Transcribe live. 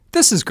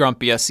This is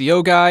Grumpy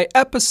SEO Guy,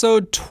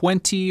 episode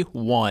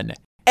 21.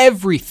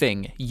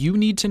 Everything you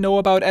need to know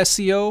about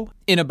SEO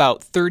in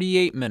about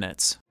 38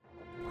 minutes.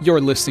 You're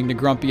listening to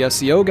Grumpy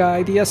SEO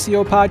Guy, the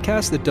SEO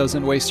podcast that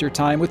doesn't waste your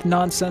time with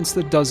nonsense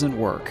that doesn't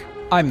work.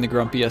 I'm the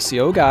Grumpy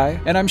SEO Guy,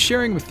 and I'm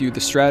sharing with you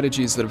the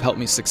strategies that have helped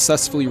me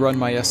successfully run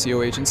my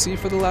SEO agency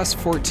for the last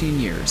 14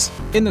 years.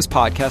 In this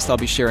podcast, I'll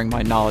be sharing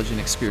my knowledge and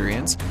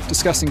experience,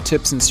 discussing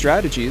tips and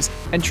strategies,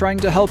 and trying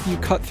to help you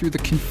cut through the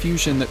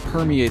confusion that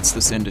permeates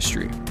this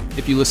industry.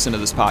 If you listen to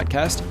this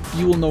podcast,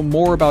 you will know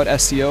more about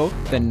SEO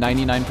than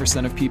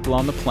 99% of people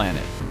on the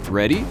planet.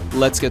 Ready?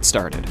 Let's get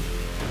started.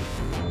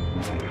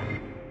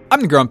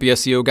 I'm the Grumpy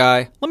SEO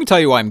Guy. Let me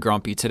tell you why I'm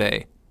grumpy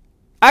today.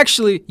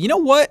 Actually, you know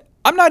what?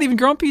 I'm not even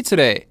grumpy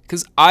today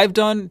because I've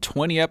done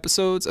 20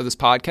 episodes of this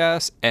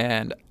podcast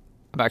and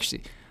I'm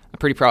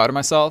pretty proud of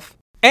myself.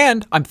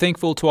 And I'm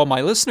thankful to all my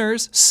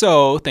listeners,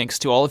 so thanks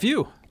to all of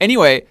you.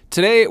 Anyway,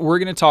 today we're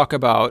going to talk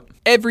about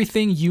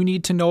everything you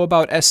need to know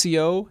about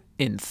SEO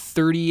in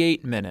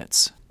 38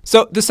 minutes.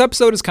 So this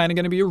episode is kind of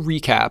going to be a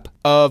recap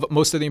of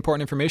most of the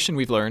important information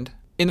we've learned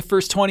in the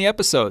first 20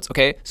 episodes,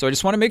 okay? So I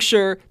just want to make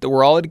sure that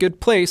we're all at a good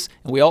place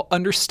and we all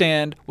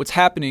understand what's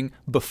happening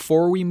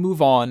before we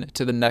move on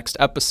to the next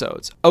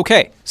episodes.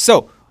 Okay,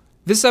 so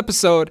this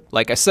episode,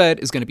 like I said,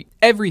 is going to be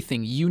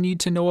everything you need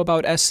to know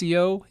about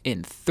SEO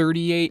in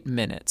 38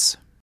 minutes.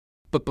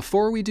 But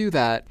before we do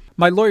that,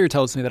 my lawyer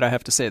tells me that I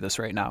have to say this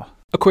right now.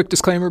 A quick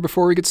disclaimer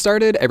before we get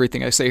started,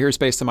 everything I say here is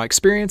based on my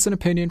experience and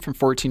opinion from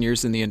 14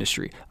 years in the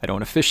industry. I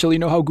don't officially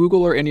know how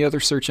Google or any other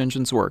search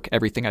engines work.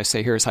 Everything I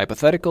say here is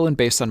hypothetical and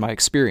based on my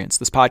experience.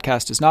 This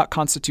podcast does not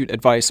constitute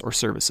advice or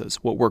services.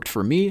 What worked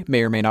for me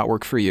may or may not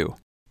work for you.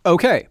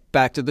 Okay,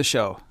 back to the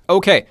show.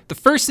 Okay, the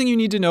first thing you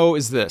need to know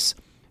is this.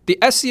 The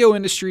SEO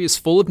industry is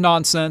full of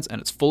nonsense, and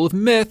it's full of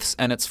myths,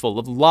 and it's full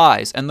of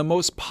lies. And the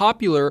most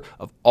popular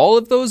of all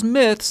of those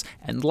myths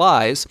and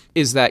lies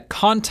is that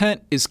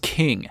content is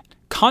king.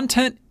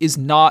 Content is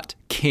not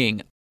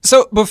king.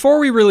 So before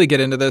we really get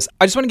into this,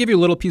 I just want to give you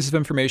a little piece of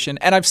information.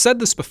 And I've said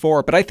this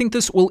before, but I think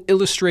this will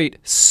illustrate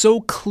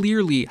so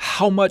clearly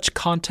how much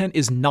content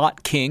is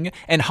not king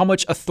and how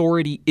much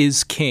authority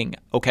is king,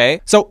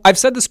 okay? So I've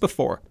said this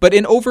before, but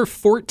in over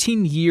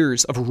 14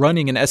 years of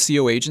running an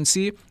SEO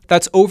agency,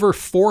 that's over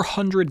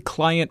 400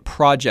 client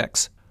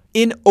projects.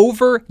 In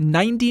over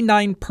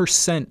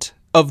 99%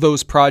 of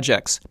those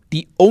projects,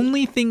 the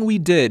only thing we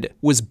did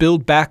was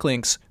build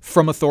backlinks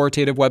from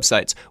authoritative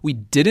websites. We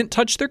didn't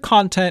touch their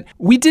content.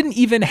 We didn't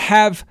even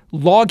have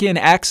login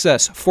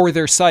access for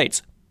their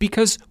sites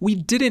because we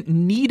didn't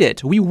need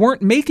it. We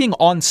weren't making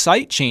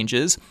on-site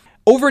changes.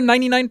 Over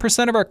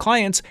 99% of our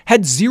clients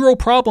had zero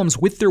problems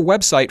with their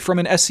website from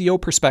an SEO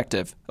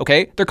perspective,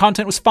 okay? Their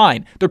content was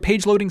fine. Their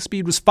page loading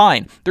speed was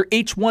fine. Their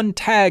H1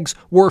 tags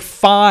were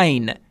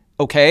fine,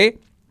 okay?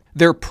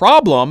 Their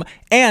problem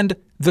and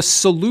the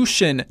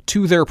solution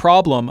to their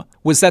problem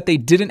was that they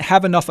didn't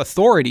have enough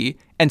authority,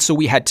 and so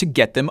we had to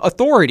get them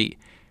authority.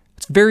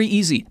 It's very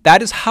easy.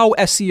 That is how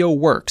SEO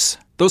works.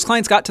 Those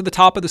clients got to the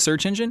top of the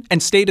search engine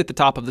and stayed at the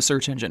top of the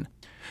search engine.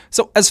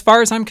 So as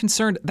far as I'm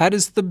concerned, that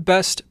is the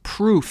best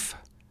proof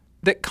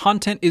that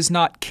content is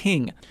not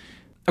king.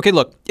 Okay,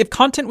 look, if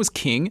content was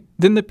king,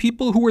 then the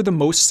people who were the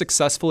most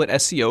successful at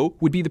SEO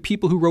would be the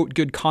people who wrote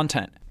good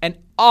content. And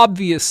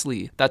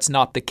obviously, that's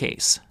not the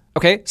case.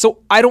 Okay,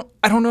 so I don't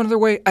know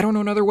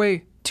another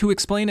way to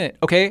explain it,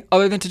 okay,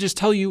 other than to just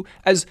tell you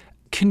as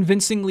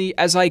convincingly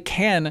as I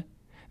can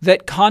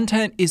that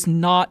content is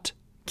not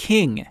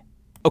king.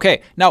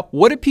 Okay, now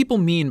what do people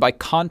mean by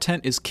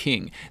content is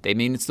king? They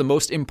mean it's the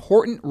most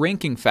important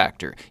ranking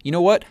factor. You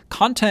know what?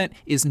 Content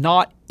is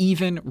not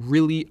even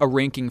really a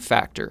ranking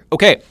factor.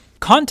 Okay,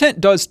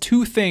 content does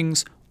two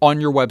things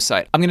on your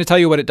website. I'm going to tell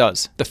you what it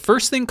does. The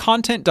first thing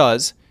content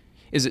does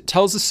is it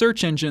tells the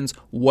search engines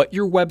what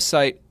your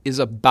website is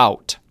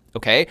about,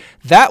 okay?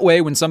 That way,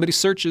 when somebody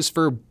searches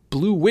for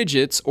blue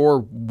widgets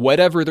or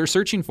whatever they're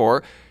searching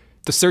for,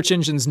 the search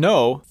engines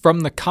know from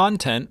the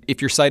content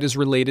if your site is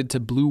related to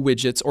blue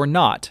widgets or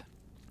not.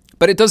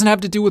 But it doesn't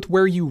have to do with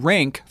where you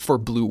rank for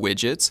blue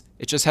widgets.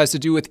 It just has to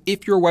do with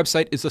if your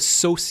website is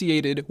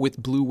associated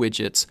with blue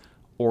widgets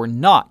or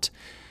not.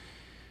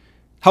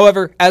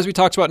 However, as we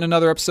talked about in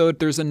another episode,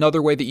 there's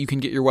another way that you can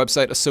get your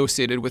website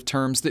associated with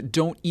terms that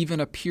don't even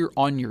appear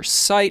on your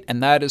site,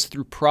 and that is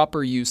through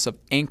proper use of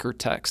anchor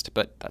text,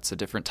 but that's a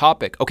different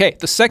topic. Okay,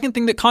 the second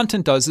thing that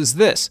content does is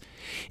this.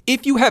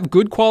 If you have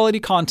good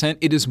quality content,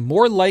 it is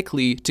more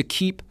likely to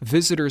keep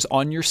visitors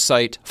on your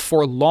site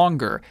for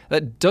longer.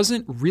 That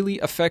doesn't really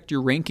affect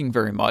your ranking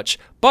very much,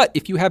 but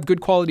if you have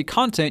good quality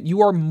content,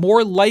 you are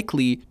more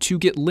likely to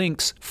get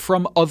links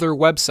from other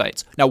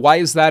websites. Now, why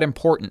is that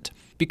important?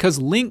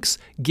 Because links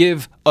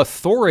give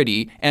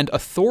authority, and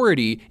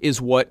authority is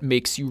what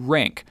makes you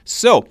rank.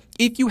 So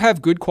if you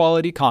have good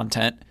quality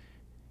content,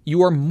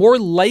 you are more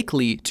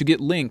likely to get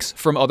links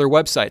from other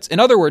websites. In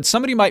other words,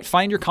 somebody might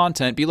find your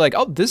content, be like,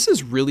 oh, this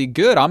is really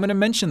good. I'm going to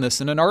mention this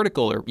in an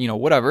article or,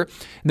 whatever.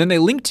 And then they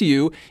link to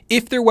you.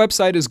 If their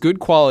website is good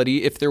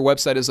quality, if their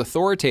website is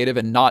authoritative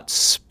and not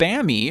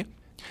spammy,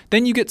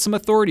 then you get some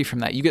authority from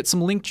that. You get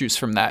some link juice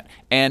from that,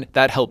 and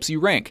that helps you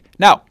rank.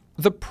 Now,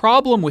 the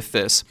problem with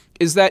this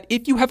is that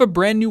if you have a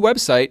brand new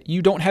website,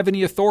 you don't have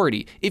any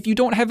authority. If you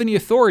don't have any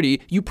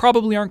authority, you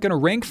probably aren't going to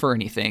rank for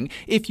anything.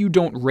 If you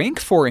don't rank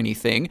for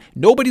anything,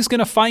 nobody's going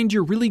to find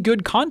your really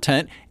good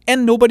content,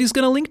 and nobody's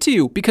going to link to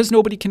you because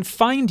nobody can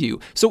find you.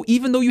 So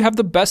even though you have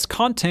the best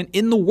content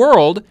in the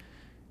world,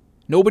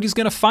 nobody's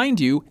going to find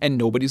you and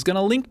nobody's going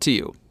to link to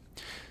you.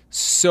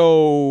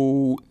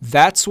 So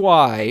that's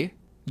why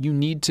you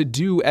need to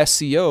do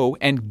SEO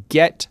and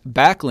get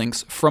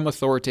backlinks from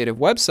authoritative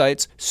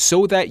websites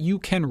so that you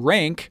can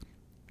rank,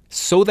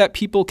 so that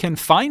people can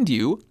find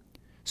you,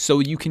 so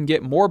you can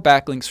get more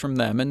backlinks from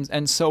them,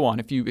 and so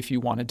on if you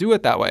want to do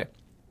it that way.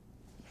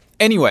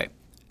 Anyway,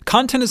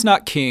 content is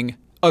not king,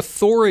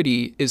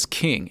 authority is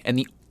king, and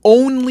the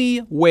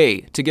only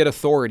way to get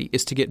authority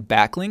is to get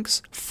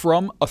backlinks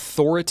from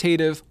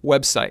authoritative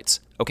websites.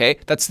 Okay,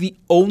 that's the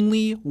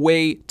only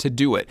way to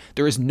do it.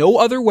 There is no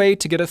other way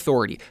to get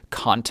authority.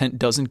 Content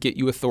doesn't get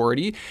you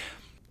authority.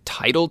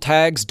 Title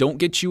tags don't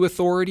get you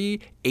authority.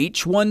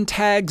 H1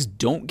 tags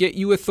don't get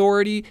you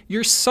authority.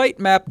 Your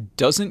sitemap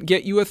doesn't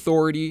get you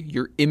authority.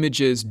 Your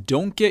images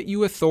don't get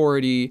you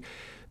authority.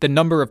 The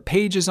number of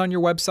pages on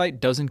your website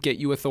doesn't get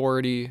you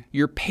authority.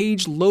 Your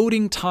page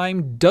loading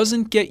time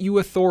doesn't get you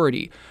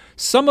authority.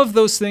 Some of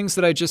those things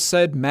that I just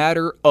said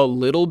matter a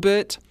little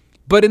bit,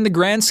 but in the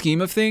grand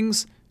scheme of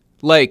things,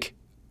 like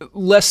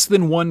less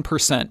than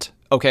 1%,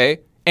 okay?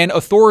 And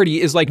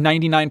authority is like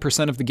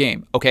 99% of the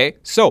game, okay?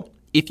 So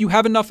if you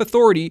have enough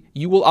authority,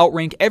 you will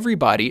outrank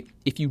everybody.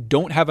 If you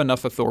don't have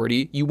enough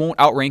authority, you won't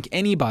outrank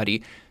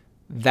anybody.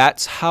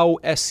 That's how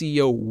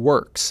SEO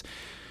works.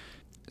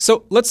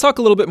 So let's talk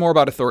a little bit more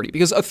about authority,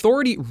 because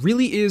authority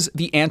really is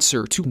the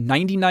answer to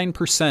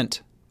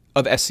 99%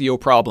 of SEO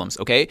problems,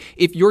 okay?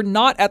 If you're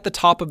not at the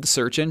top of the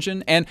search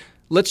engine, and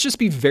let's just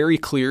be very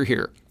clear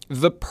here,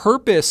 the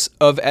purpose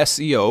of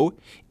SEO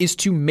is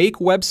to make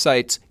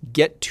websites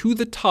get to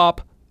the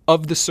top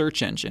of the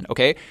search engine,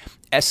 okay?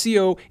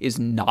 SEO is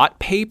not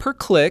pay per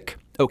click,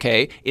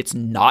 okay? It's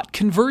not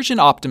conversion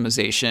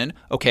optimization,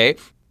 okay?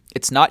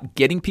 It's not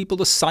getting people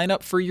to sign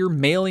up for your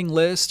mailing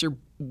list or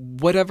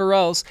whatever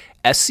else.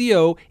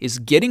 SEO is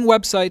getting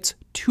websites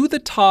to the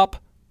top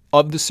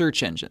of the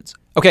search engines.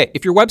 Okay,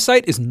 if your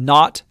website is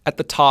not at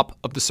the top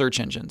of the search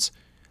engines,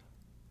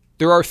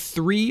 there are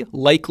 3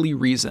 likely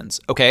reasons,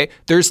 okay?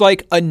 There's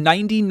like a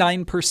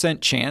 99%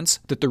 chance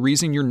that the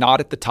reason you're not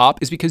at the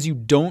top is because you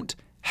don't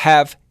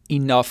have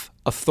enough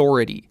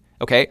authority,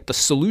 okay? The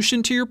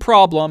solution to your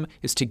problem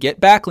is to get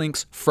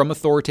backlinks from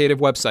authoritative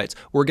websites.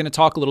 We're going to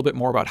talk a little bit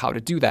more about how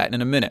to do that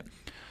in a minute.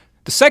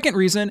 The second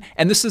reason,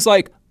 and this is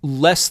like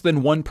less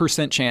than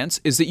 1% chance,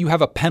 is that you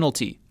have a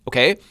penalty,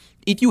 okay?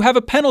 If you have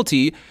a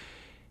penalty,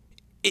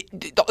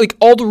 like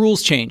all the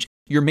rules change.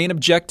 Your main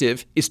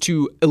objective is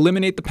to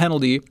eliminate the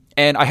penalty,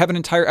 and I have an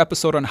entire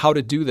episode on how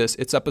to do this.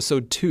 It's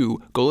episode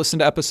 2. Go listen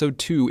to episode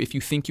 2 if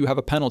you think you have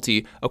a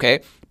penalty, okay?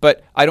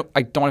 But I don't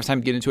have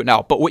time to get into it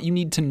now. But what you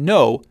need to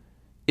know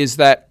is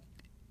that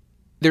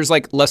there's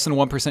like less than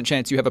 1%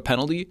 chance you have a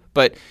penalty,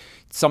 but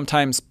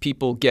sometimes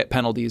people get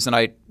penalties, and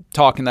I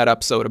talk in that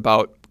episode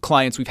about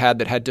clients we've had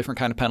that had different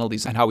kind of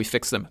penalties and how we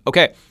fix them.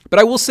 Okay, but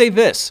I will say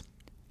this.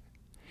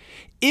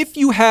 If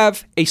you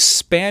have a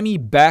spammy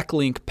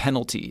backlink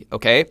penalty,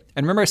 okay,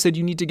 and remember I said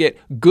you need to get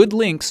good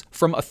links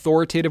from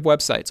authoritative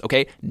websites,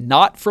 okay,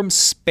 not from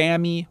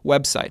spammy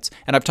websites.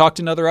 And I've talked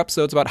in other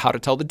episodes about how to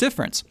tell the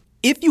difference.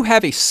 If you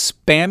have a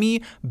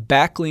spammy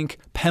backlink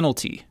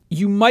penalty,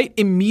 you might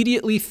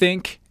immediately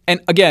think, and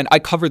again, I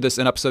covered this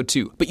in episode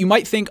 2, but you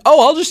might think,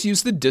 oh, I'll just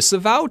use the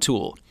disavow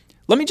tool.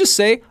 Let me just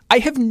say, I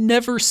have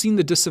never seen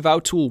the disavow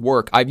tool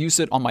work. I've used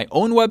it on my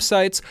own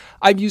websites,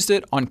 I've used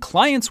it on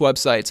clients'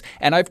 websites,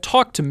 and I've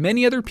talked to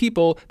many other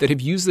people that have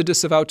used the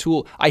disavow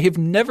tool. I have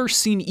never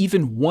seen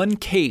even one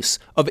case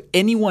of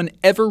anyone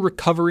ever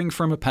recovering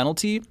from a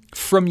penalty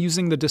from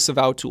using the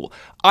disavow tool.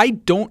 I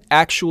don't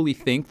actually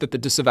think that the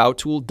disavow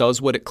tool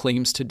does what it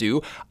claims to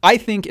do. I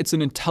think it's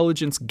an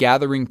intelligence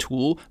gathering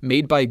tool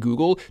made by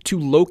Google to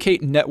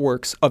locate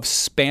networks of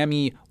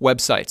spammy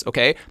websites,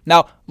 okay?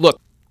 Now, look,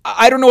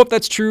 I don't know if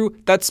that's true.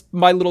 That's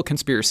my little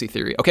conspiracy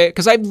theory, okay?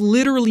 Because I've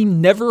literally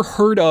never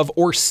heard of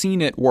or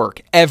seen it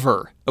work,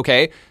 ever,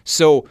 okay?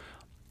 So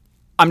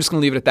I'm just going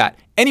to leave it at that.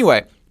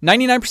 Anyway,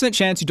 99%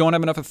 chance you don't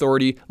have enough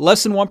authority,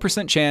 less than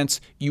 1% chance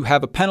you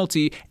have a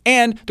penalty,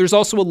 and there's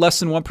also a less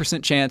than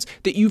 1% chance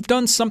that you've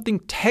done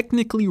something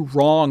technically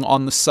wrong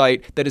on the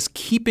site that is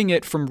keeping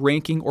it from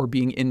ranking or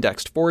being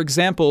indexed. For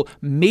example,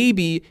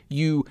 maybe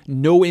you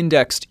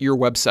no-indexed your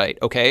website,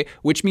 okay?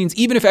 Which means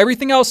even if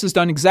everything else is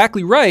done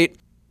exactly right,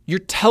 you're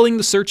telling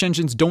the search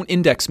engines don't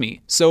index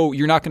me, so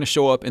you're not going to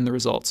show up in the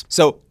results.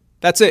 So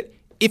that's it.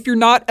 If you're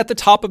not at the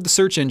top of the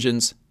search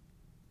engines,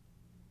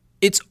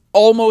 it's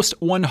almost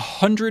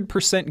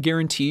 100%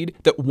 guaranteed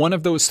that one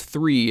of those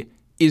 3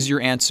 is your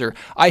answer.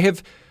 I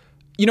have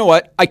You know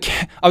what? I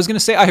was going to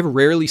say I have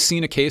rarely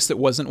seen a case that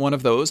wasn't one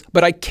of those,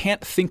 but I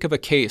can't think of a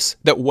case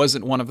that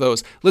wasn't one of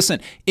those. Listen,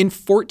 in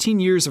 14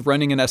 years of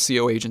running an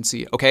SEO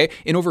agency, okay,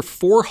 in over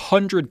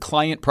 400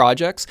 client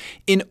projects,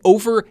 in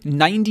over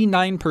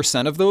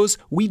 99% of those,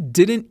 we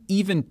didn't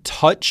even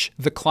touch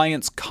the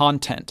client's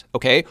content,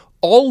 okay?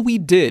 All we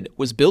did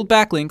was build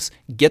backlinks,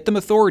 get them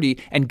authority,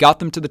 and got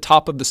them to the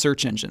top of the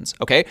search engines,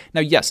 okay?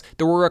 Now, yes,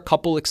 there were a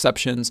couple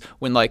exceptions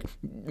when like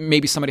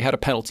maybe somebody had a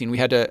penalty and we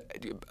had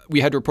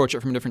to approach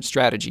it from a different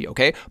strategy,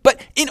 okay? But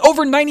in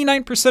over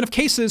 99% of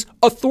cases,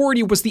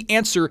 authority was the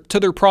answer to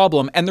their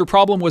problem, and their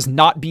problem was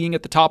not being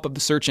at the top of the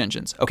search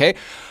engines, okay?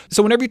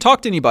 So whenever you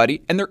talk to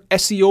anybody and their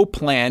SEO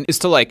plan is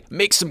to like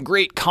make some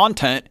great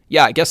content,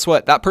 yeah, guess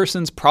what? That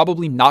person's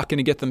probably not going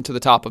to get them to the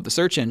top of the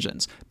search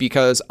engines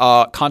because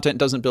content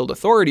doesn't build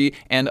authority,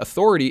 and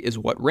authority is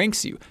what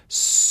ranks you.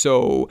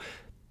 So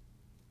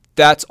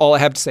that's all I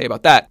have to say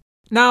about that.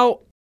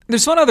 Now,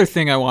 there's one other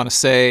thing I want to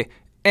say,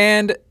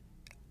 and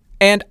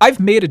I've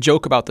made a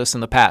joke about this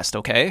in the past,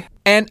 okay?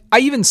 And I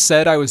even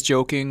said I was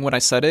joking when I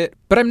said it,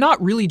 but I'm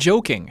not really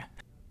joking.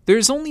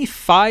 There's only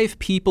 5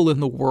 people in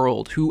the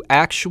world who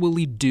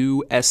actually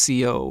do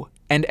SEO,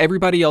 and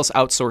everybody else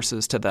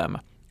outsources to them.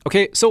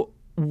 Okay, so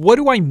what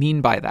do I mean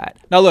by that?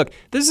 Now look,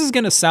 this is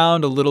going to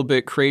sound a little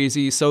bit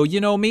crazy, so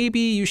maybe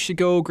you should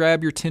go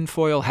grab your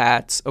tinfoil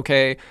hats,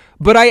 okay?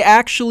 But I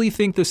actually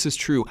think this is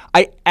true.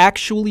 I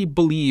actually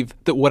believe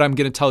that what I'm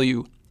going to tell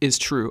you is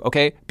true,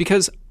 okay?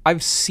 Because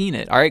I've seen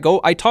it, all right?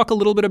 I talk a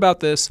little bit about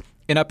this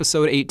in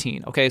episode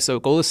 18, okay? So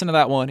go listen to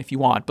that one if you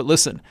want, but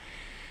listen.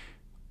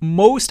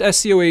 Most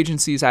SEO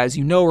agencies, as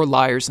you know, are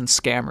liars and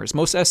scammers.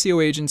 Most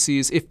SEO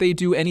agencies, if they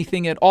do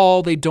anything at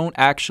all, they don't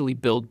actually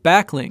build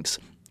backlinks.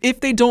 If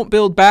they don't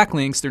build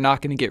backlinks, they're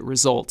not going to get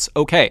results.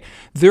 Okay,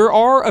 there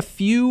are a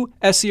few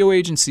SEO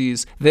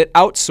agencies that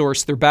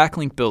outsource their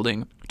backlink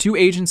building to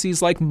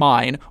agencies like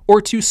mine or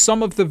to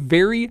some of the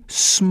very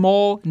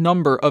small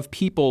number of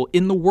people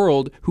in the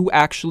world who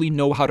actually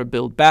know how to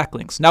build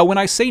backlinks. Now, when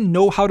I say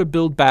know how to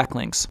build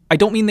backlinks, I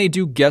don't mean they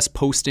do guest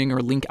posting or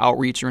link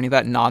outreach or any of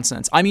that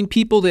nonsense. I mean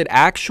people that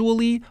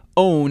actually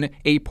own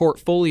a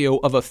portfolio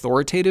of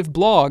authoritative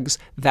blogs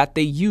that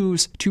they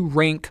use to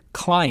rank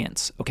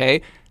clients,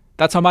 okay?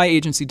 That's how my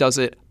agency does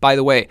it. By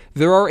the way,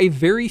 there are a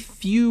very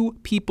few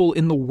people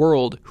in the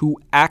world who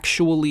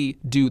actually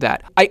do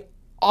that. I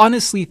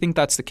honestly think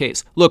that's the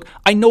case. Look,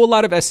 I know a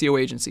lot of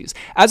SEO agencies.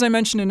 As I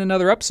mentioned in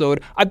another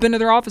episode, I've been to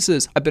their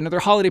offices. I've been to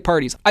their holiday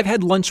parties. I've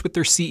had lunch with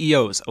their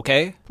CEOs,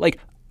 okay? Like,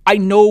 I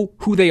know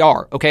who they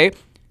are, okay?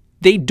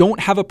 They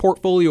don't have a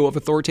portfolio of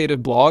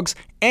authoritative blogs.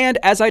 And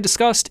as I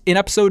discussed in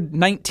episode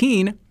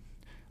 19,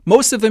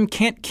 most of them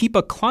can't keep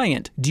a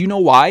client. Do you know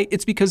why?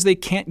 It's because they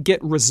can't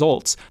get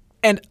results.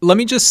 And let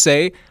me just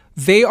say,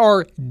 they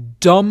are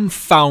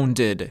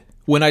dumbfounded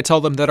when I tell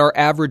them that our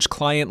average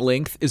client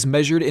length is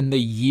measured in the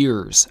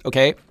years,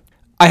 okay?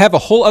 I have a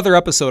whole other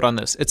episode on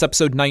this. It's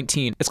episode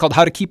 19. It's called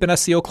How to Keep an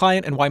SEO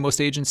Client and Why Most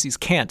Agencies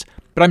Can't.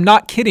 But I'm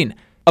not kidding.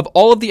 Of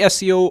all of the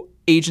SEO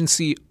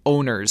agency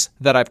owners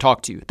that I've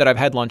talked to, that I've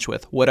had lunch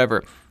with,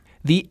 whatever,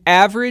 the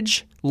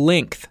average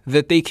length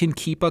that they can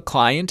keep a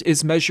client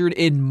is measured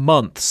in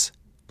months.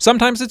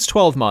 Sometimes it's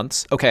 12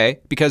 months, okay,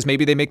 because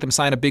maybe they make them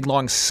sign a big,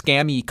 long,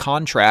 scammy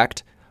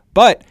contract,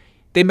 but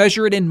they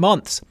measure it in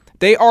months.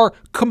 They are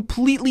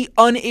completely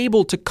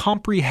unable to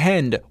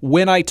comprehend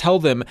when I tell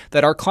them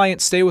that our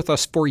clients stay with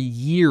us for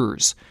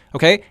years,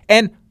 okay?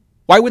 And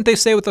why wouldn't they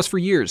stay with us for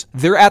years?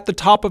 They're at the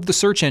top of the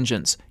search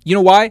engines. You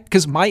know why?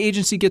 Because my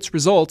agency gets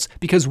results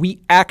because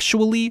we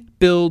actually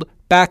build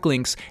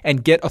backlinks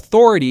and get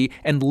authority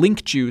and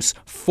link juice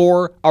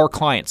for our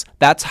clients.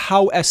 That's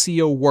how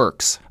SEO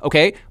works,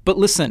 okay? But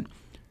listen,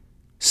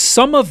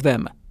 some of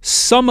them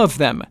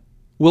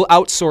will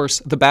outsource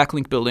the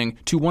backlink building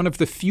to one of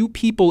the few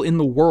people in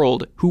the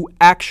world who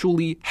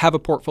actually have a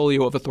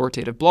portfolio of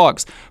authoritative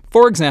blogs.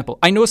 For example,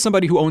 I know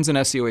somebody who owns an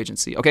SEO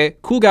agency, okay?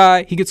 Cool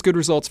guy, he gets good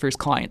results for his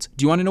clients.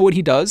 Do you want to know what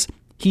he does?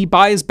 He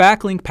buys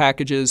backlink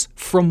packages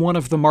from one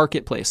of the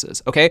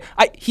marketplaces, okay?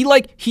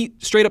 He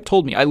straight up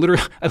told me, I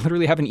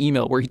literally have an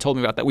email where he told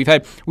me about that.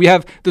 We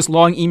have this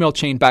long email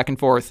chain back and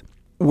forth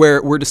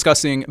where we're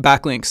discussing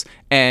backlinks,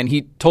 and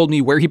he told me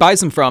where he buys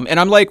them from. And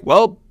I'm like,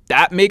 well,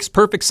 that makes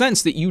perfect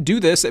sense that you do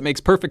this. It makes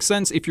perfect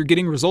sense if you're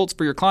getting results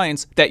for your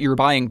clients that you're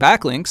buying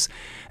backlinks.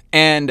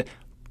 And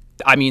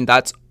I mean,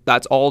 that's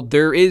all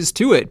there is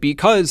to it,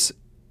 because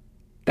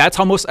that's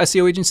how most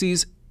SEO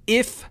agencies,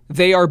 if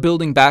they are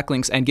building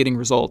backlinks and getting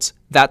results,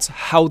 that's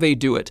how they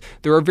do it.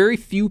 There are very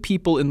few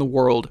people in the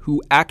world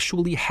who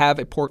actually have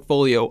a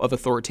portfolio of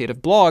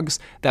authoritative blogs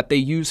that they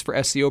use for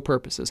SEO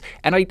purposes.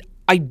 And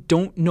I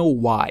don't know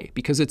why,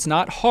 because it's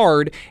not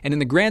hard, and in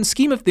the grand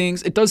scheme of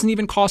things, it doesn't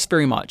even cost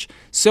very much.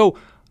 So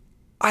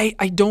I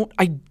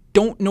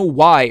don't know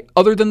why,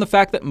 other than the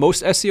fact that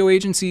most SEO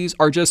agencies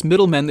are just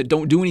middlemen that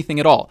don't do anything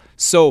at all.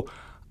 So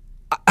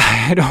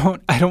I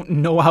don't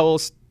know how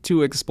else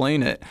to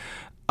explain it.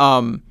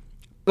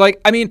 Like,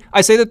 I mean,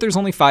 I say that there's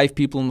only 5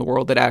 people in the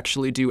world that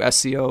actually do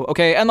SEO,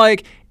 okay? And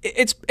like,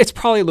 it's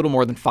probably a little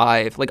more than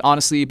 5, like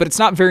honestly, but it's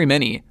not very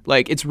many.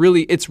 Like, it's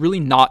really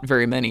not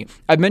very many.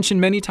 I've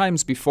mentioned many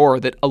times before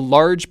that a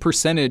large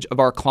percentage of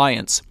our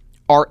clients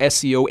are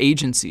SEO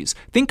agencies.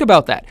 Think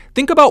about that.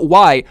 Think about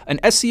why an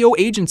SEO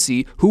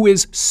agency who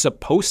is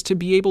supposed to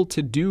be able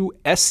to do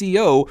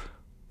SEO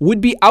would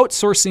be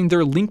outsourcing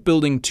their link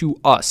building to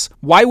us.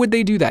 Why would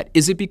they do that?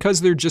 Is it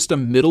because they're just a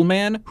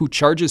middleman who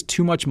charges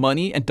too much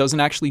money and doesn't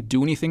actually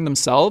do anything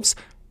themselves?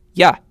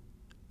 Yeah,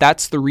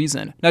 that's the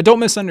reason. Now, don't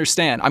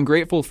misunderstand. I'm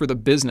grateful for the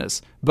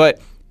business,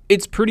 but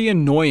it's pretty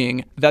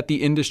annoying that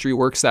the industry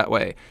works that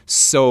way.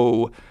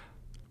 So,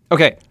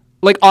 okay,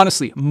 like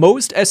honestly,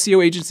 most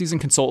SEO agencies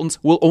and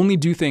consultants will only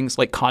do things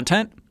like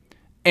content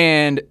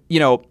and,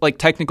 like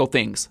technical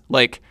things,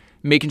 like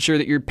making sure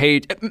that your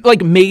page,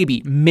 like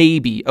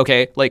maybe,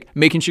 okay, like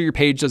making sure your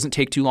page doesn't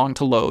take too long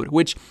to load,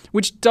 which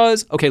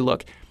does, okay,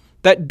 look,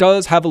 that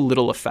does have a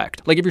little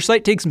effect. Like if your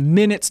site takes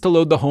minutes to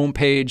load the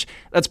homepage,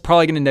 that's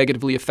probably going to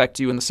negatively affect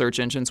you in the search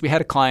engines. We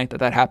had a client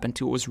that happened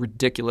to. It was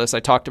ridiculous. I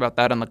talked about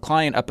that on the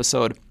client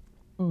episode.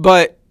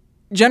 But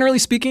generally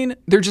speaking,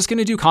 they're just going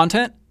to do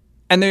content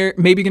and they're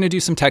maybe going to do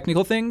some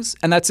technical things,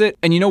 and that's it.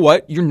 And you know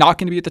what? You're not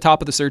going to be at the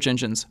top of the search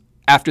engines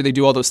after they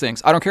do all those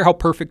things. I don't care how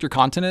perfect your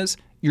content is.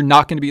 You're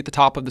not going to be at the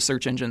top of the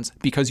search engines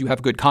because you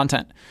have good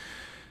content.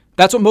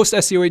 That's what most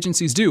SEO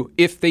agencies do,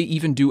 if they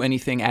even do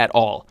anything at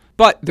all.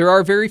 But there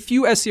are very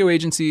few SEO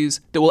agencies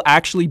that will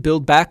actually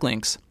build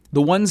backlinks.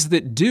 The ones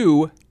that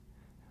do,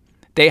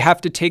 they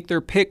have to take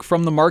their pick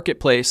from the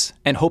marketplace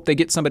and hope they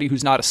get somebody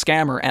who's not a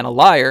scammer and a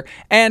liar.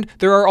 And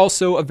there are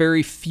also a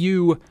very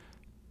few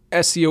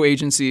SEO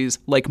agencies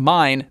like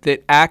mine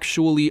that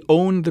actually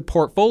own the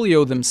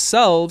portfolio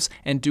themselves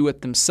and do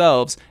it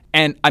themselves.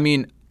 And I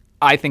mean,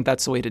 I think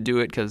that's the way to do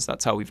it because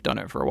that's how we've done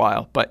it for a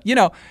while. But,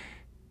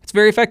 it's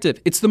very effective.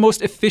 It's the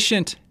most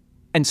efficient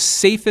and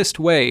safest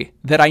way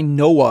that I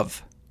know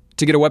of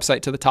to get a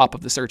website to the top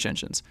of the search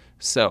engines.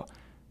 So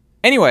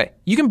anyway,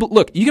 you can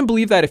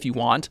believe that if you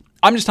want.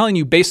 I'm just telling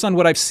you based on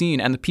what I've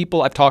seen and the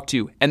people I've talked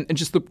to and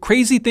just the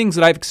crazy things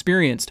that I've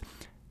experienced.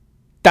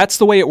 That's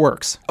the way it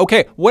works.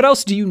 Okay, what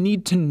else do you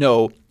need to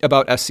know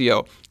about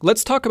SEO?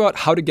 Let's talk about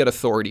how to get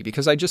authority,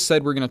 because I just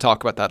said we're going to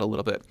talk about that a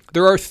little bit.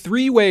 There are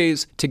 3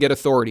 ways to get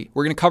authority.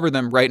 We're going to cover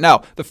them right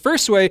now. The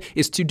first way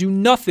is to do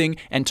nothing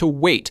and to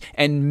wait.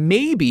 And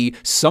maybe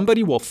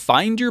somebody will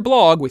find your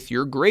blog with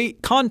your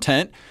great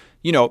content,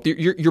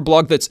 your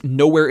blog that's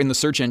nowhere in the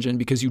search engine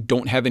because you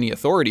don't have any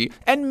authority.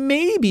 And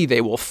maybe they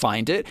will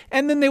find it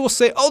and then they will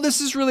say, oh, this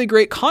is really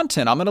great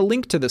content. I'm going to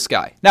link to this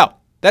guy. Now,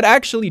 that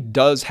actually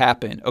does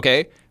happen,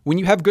 okay? When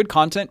you have good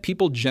content,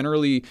 people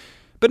generally,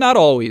 but not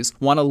always,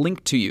 want to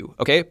link to you,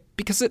 okay?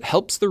 Because it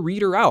helps the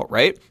reader out,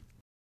 right?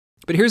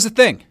 But here's the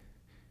thing.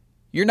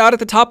 You're not at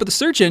the top of the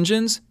search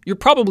engines. You're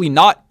probably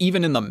not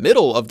even in the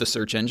middle of the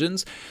search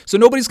engines. So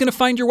nobody's going to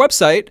find your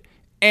website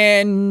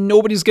and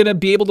nobody's going to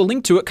be able to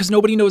link to it because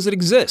nobody knows it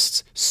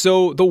exists.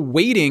 So the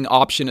waiting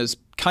option is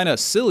kind of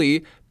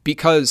silly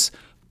because,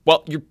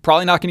 well, you're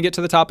probably not going to get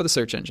to the top of the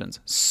search engines.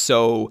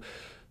 So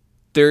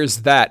there's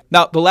that.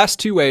 Now, the last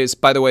 2 ways,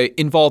 by the way,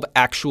 involve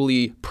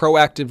actually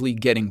proactively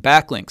getting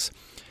backlinks.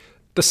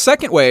 The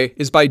second way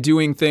is by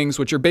doing things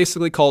which are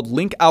basically called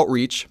link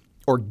outreach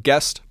or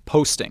guest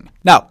posting.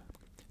 Now,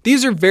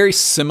 these are very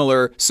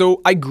similar,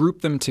 so I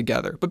group them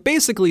together. But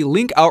basically,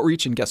 link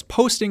outreach and guest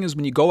posting is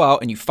when you go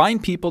out and you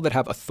find people that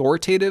have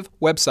authoritative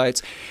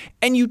websites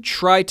and you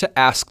try to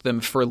ask them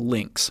for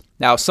links.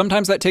 Now,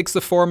 sometimes that takes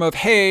the form of,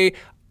 hey,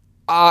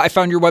 I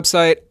found your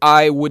website.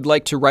 I would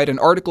like to write an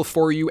article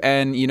for you.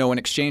 And, in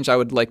exchange, I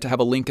would like to have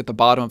a link at the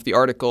bottom of the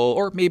article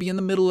or maybe in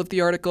the middle of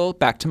the article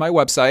back to my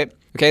website.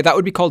 Okay, that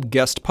would be called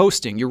guest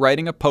posting. You're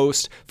writing a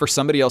post for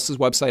somebody else's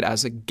website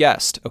as a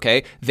guest.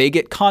 Okay, they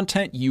get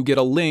content, you get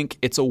a link.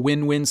 It's a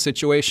win-win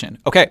situation.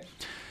 Okay,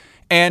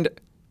 and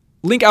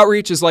link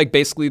outreach is like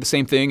basically the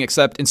same thing,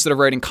 except instead of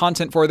writing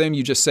content for them,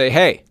 you just say,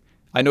 hey,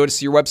 I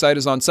noticed your website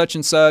is on such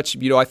and such.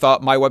 I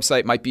thought my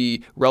website might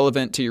be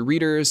relevant to your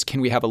readers. Can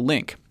we have a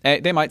link?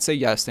 And they might say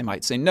yes. They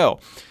might say no.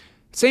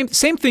 Same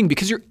thing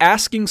because you're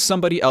asking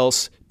somebody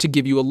else to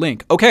give you a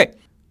link. Okay.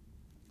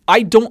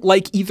 I don't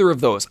like either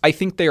of those. I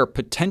think they are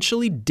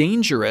potentially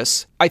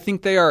dangerous. I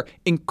think they are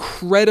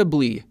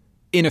incredibly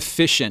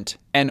inefficient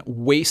and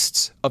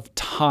wastes of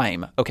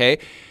time. Okay.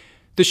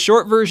 The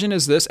short version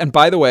is this. And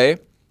by the way,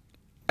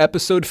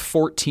 Episode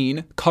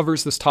 14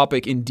 covers this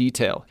topic in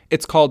detail.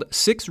 It's called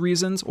 6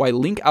 Reasons Why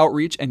Link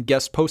Outreach and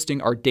Guest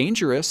Posting Are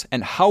Dangerous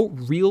and How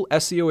Real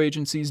SEO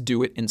Agencies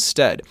Do It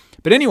Instead.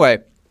 But anyway,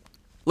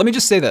 let me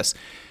just say this.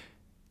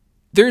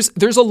 There's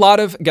a lot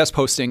of guest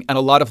posting and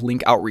a lot of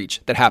link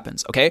outreach that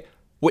happens, okay?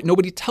 What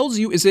nobody tells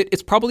you is that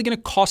it's probably going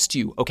to cost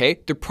you, okay?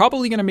 They're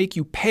probably going to make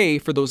you pay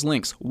for those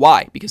links.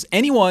 Why? Because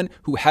anyone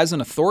who has an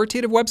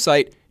authoritative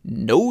website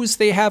knows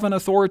they have an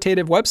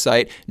authoritative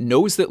website,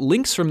 knows that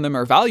links from them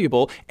are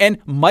valuable, and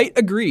might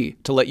agree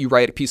to let you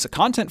write a piece of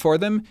content for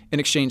them in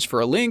exchange for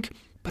a link,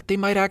 but they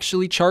might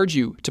actually charge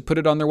you to put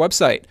it on their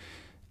website.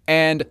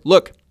 And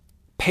look,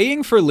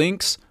 paying for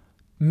links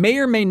may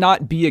or may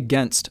not be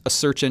against a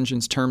search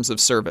engine's terms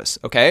of service,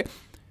 okay?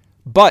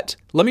 But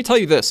let me tell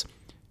you this.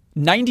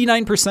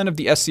 99% of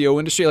the SEO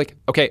industry,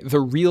 the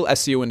real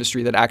SEO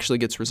industry that actually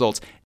gets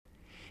results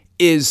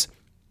is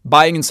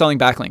buying and selling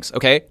backlinks,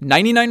 okay?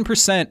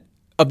 99%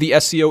 of the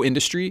SEO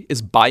industry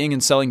is buying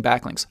and selling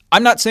backlinks.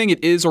 I'm not saying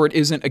it is or it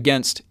isn't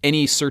against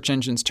any search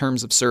engine's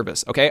terms of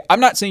service, okay? I'm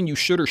not saying you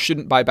should or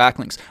shouldn't buy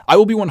backlinks. I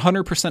will be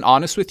 100%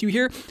 honest with you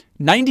here.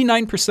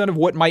 99% of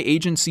what my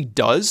agency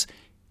does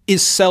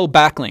is sell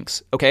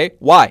backlinks, okay?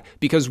 Why?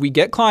 Because we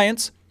get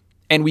clients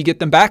and we get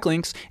them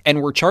backlinks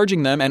and we're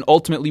charging them, and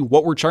ultimately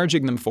what we're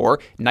charging them for,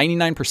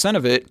 99%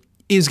 of it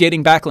is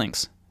getting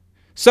backlinks.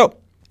 So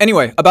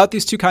anyway, about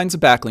these two kinds of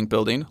backlink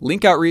building,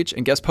 link outreach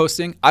and guest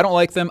posting, I don't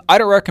like them, I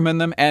don't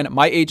recommend them, and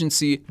my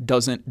agency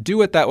doesn't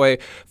do it that way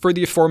for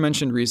the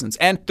aforementioned reasons.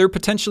 And they're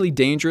potentially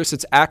dangerous.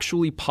 It's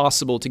actually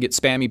possible to get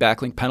spammy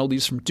backlink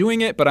penalties from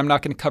doing it, but I'm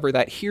not going to cover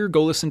that here.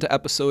 Go listen to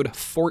episode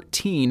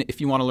 14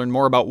 if you want to learn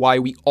more about why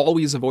we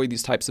always avoid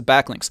these types of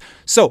backlinks.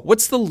 So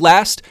what's the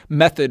last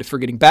method for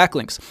getting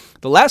backlinks?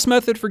 The last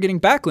method for getting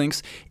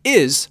backlinks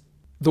is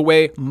the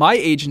way my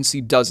agency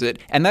does it,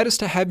 and that is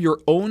to have your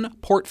own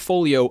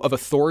portfolio of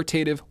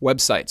authoritative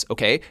websites,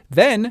 okay?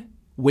 Then,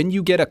 when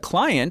you get a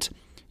client,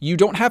 you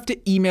don't have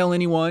to email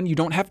anyone, you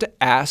don't have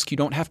to ask, you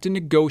don't have to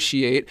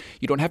negotiate,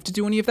 you don't have to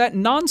do any of that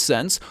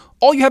nonsense.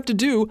 All you have to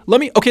do, let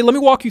me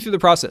walk you through the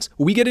process.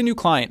 We get a new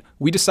client.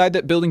 We decide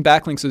that building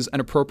backlinks is an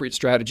appropriate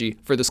strategy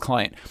for this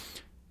client.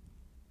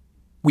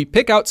 We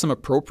pick out some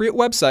appropriate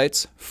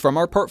websites from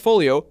our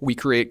portfolio. We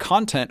create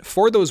content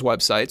for those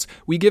websites.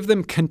 We give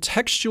them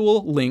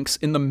contextual links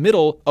in the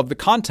middle of the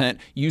content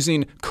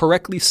using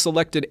correctly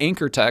selected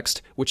anchor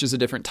text, which is a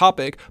different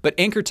topic, but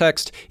anchor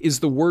text is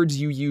the words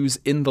you use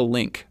in the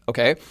link,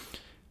 okay?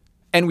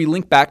 And we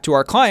link back to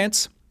our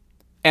clients,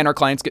 and our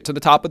clients get to the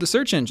top of the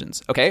search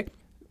engines, okay?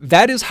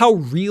 That is how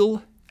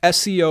real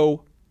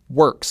SEO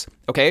works,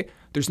 okay?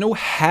 There's no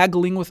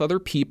haggling with other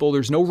people.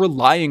 There's no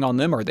relying on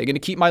them. Are they going to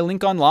keep my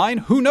link online?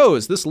 Who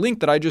knows? This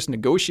link that I just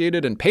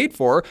negotiated and paid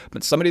for,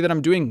 but somebody that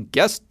I'm doing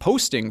guest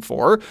posting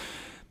for,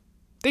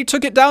 they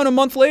took it down a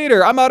month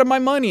later. I'm out of my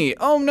money.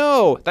 Oh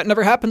no, that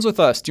never happens with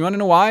us. Do you want to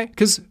know why?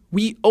 Because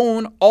we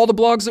own all the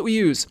blogs that we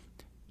use.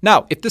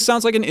 Now, if this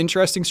sounds like an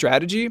interesting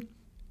strategy,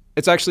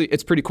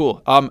 it's pretty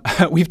cool.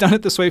 We've done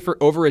it this way for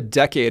over a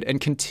decade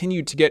and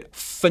continued to get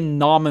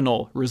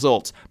phenomenal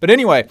results. But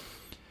anyway,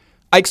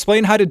 I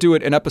explain how to do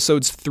it in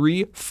episodes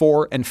 3,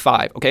 4, and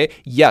 5, okay?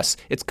 Yes,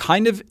 it's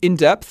kind of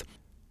in-depth,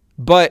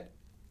 but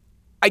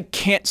I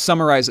can't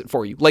summarize it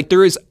for you.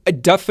 There is a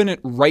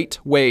definite right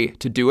way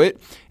to do it,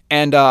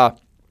 and I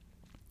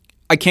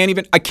can't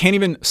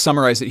even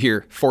summarize it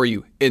here for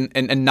you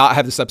and not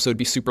have this episode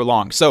be super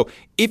long. So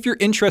if you're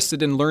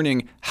interested in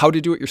learning how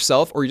to do it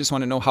yourself, or you just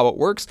want to know how it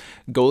works,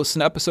 go listen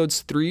to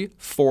episodes 3,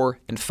 4,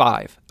 and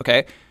 5,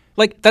 okay?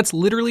 That's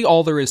literally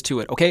all there is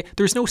to it, okay?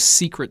 There's no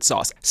secret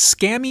sauce.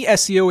 Scammy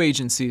SEO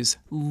agencies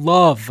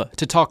love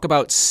to talk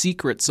about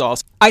secret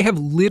sauce. I have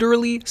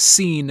literally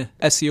seen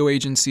SEO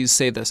agencies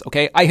say this,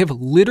 okay? I have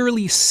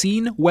literally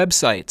seen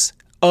websites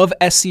of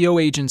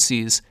SEO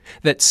agencies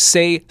that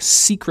say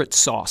secret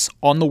sauce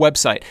on the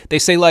website. They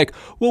say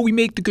well, we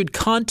make the good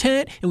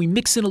content and we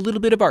mix in a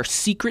little bit of our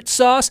secret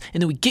sauce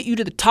and then we get you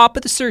to the top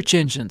of the search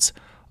engines.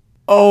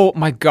 Oh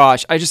my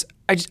gosh, I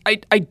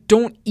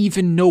don't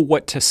even know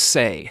what to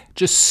say.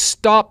 Just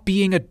stop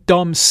being a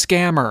dumb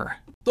scammer.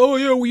 Oh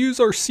yeah, we use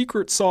our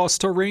secret sauce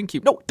to rank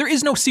you. No, there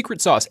is no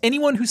secret sauce.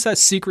 Anyone who says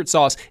secret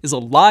sauce is a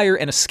liar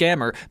and a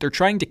scammer. They're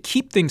trying to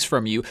keep things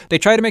from you. They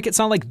try to make it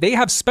sound like they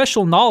have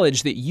special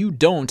knowledge that you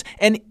don't.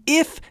 And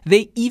if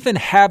they even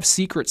have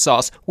secret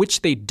sauce,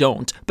 which they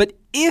don't, but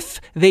if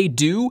they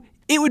do,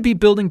 it would be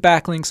building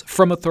backlinks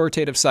from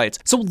authoritative sites.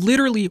 So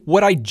literally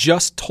what I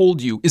just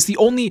told you is the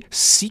only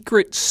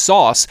secret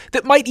sauce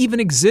that might even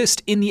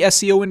exist in the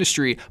SEO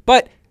industry.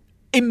 But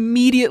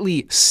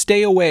immediately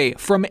stay away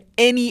from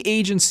any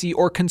agency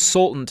or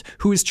consultant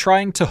who is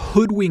trying to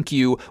hoodwink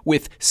you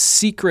with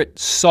secret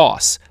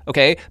sauce,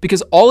 okay?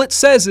 Because all it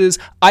says is,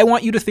 I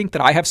want you to think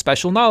that I have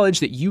special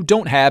knowledge that you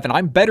don't have and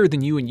I'm better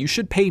than you and you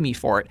should pay me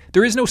for it.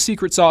 There is no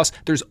secret sauce.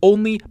 There's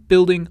only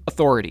building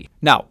authority.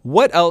 Now,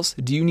 what else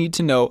do you need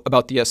to know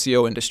about the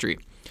SEO industry?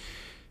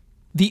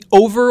 The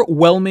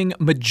overwhelming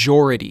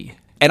majority,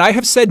 and I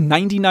have said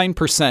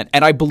 99%,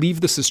 and I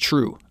believe this is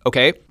true,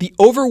 okay? The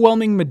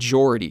overwhelming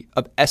majority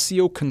of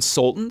SEO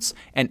consultants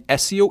and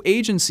SEO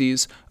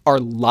agencies are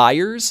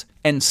liars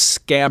and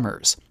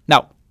scammers.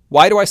 Now,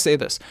 why do I say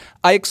this?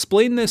 I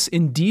explain this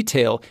in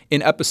detail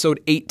in episode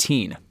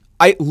 18.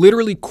 I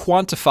literally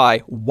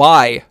quantify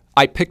why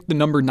I picked the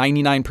number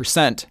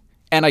 99%,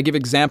 and I give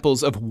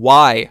examples of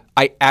why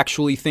I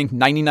actually think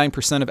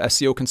 99% of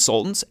SEO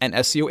consultants and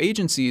SEO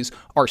agencies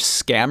are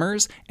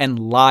scammers and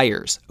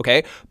liars,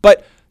 okay?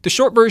 But the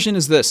short version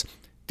is this.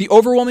 The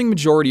overwhelming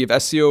majority of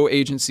SEO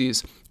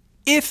agencies,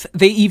 if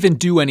they even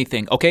do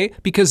anything, okay?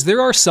 Because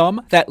there are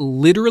some that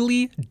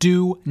literally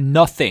do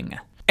nothing.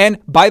 And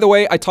by the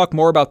way, I talk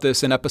more about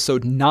this in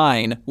episode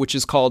 9, which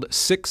is called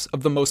 6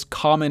 of the most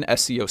common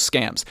SEO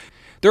scams.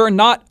 There are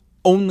not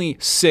only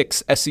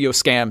 6 SEO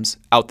scams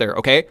out there,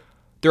 okay?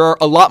 There are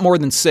a lot more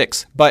than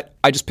 6, but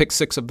I just picked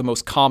 6 of the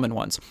most common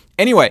ones.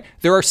 Anyway,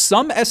 there are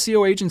some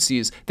SEO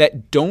agencies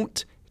that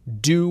don't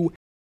do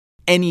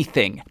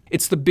anything.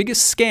 It's the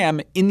biggest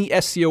scam in the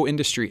SEO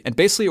industry. And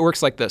basically it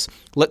works like this.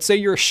 Let's say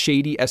you're a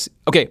shady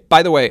Okay,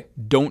 by the way,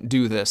 don't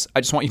do this.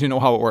 I just want you to know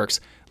how it works.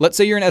 Let's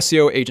say you're an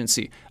SEO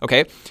agency,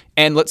 okay?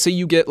 And let's say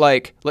you get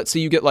like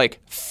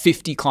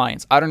 50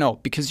 clients. I don't know,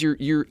 because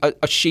you're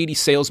a shady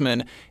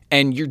salesman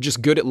and you're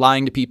just good at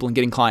lying to people and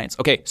getting clients.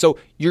 Okay, so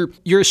you're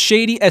a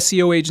shady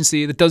SEO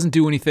agency that doesn't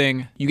do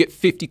anything. You get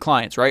 50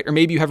 clients, right? Or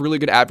maybe you have really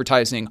good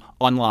advertising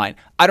online.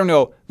 I don't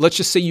know. Let's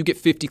just say you get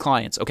 50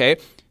 clients, okay?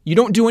 You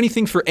don't do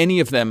anything for any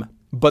of them,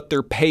 but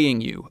they're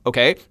paying you,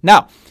 okay?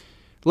 Now,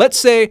 let's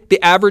say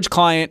the average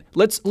client,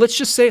 let's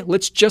just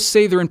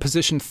say they're in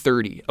position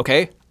 30,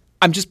 okay?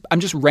 I'm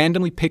just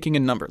randomly picking a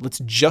number. Let's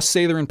just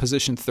say they're in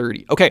position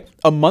 30. Okay,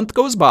 a month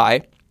goes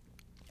by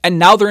and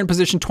now they're in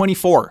position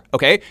 24,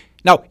 okay?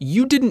 Now,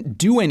 you didn't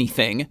do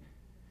anything.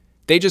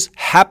 They just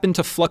happen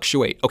to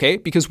fluctuate, okay?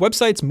 Because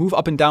websites move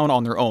up and down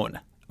on their own,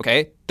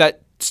 okay?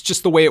 That's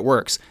just the way it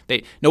works.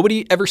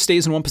 Nobody ever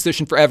stays in one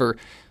position forever.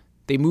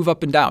 They move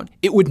up and down.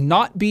 It would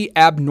not be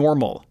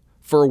abnormal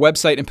for a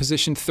website in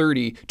position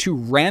 30 to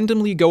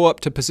randomly go up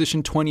to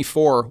position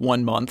 24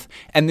 one month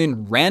and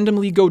then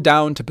randomly go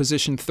down to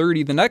position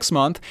 30 the next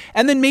month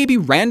and then maybe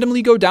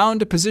randomly go down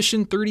to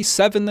position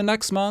 37 the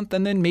next month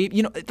and then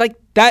maybe, like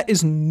that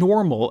is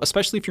normal,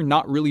 especially if you're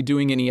not really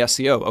doing any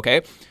SEO,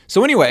 okay?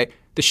 So anyway,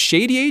 the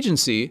shady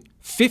agency,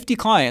 50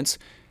 clients,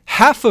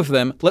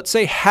 let's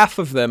say half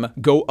of them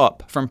go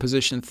up from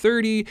position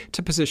 30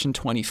 to position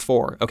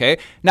 24, okay?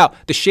 Now,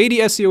 the shady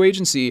SEO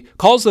agency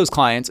calls those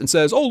clients and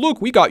says, oh,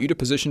 look, we got you to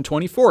position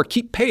 24.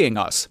 Keep paying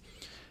us.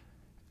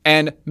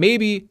 And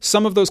maybe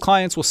some of those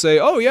clients will say,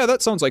 oh, yeah,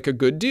 that sounds like a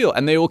good deal.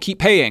 And they will keep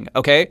paying,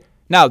 okay?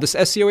 Now, this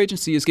SEO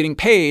agency is getting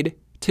paid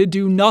to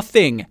do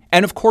nothing.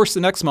 And of course,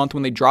 the next month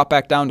when they drop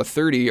back down to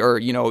 30 or,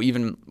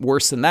 even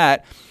worse than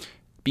that,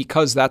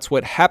 because that's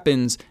what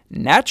happens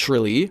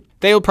naturally,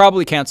 they'll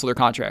probably cancel their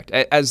contract,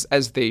 as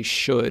they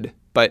should.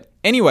 But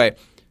anyway,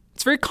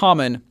 it's very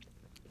common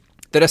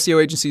that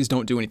SEO agencies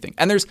don't do anything.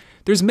 And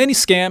there's many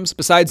scams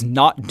besides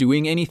not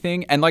doing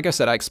anything. And like I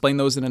said, I explained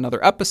those in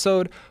another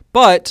episode,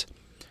 but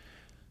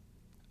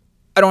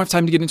I don't have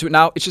time to get into it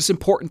now. It's just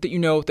important that you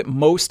know that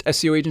most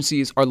SEO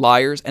agencies are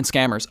liars and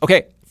scammers.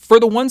 Okay, for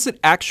the ones that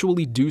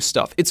actually do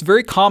stuff, it's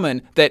very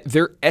common that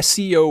their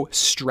SEO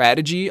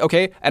strategy,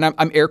 okay, and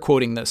I'm air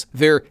quoting this,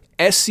 their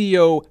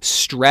SEO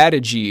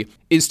strategy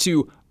is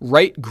to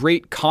write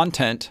great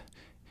content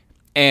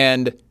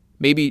and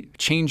maybe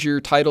change your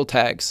title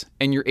tags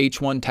and your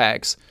H1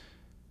 tags.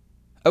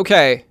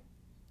 Okay,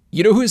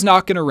 you know who's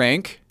not going to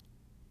rank?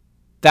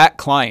 That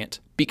client,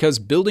 because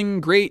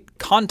building great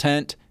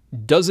content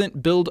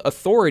doesn't build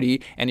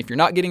authority, and if you're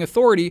not getting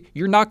authority,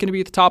 you're not going to be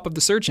at the top of the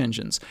search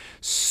engines.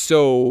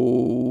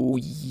 So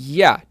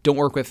yeah, don't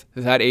work with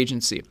that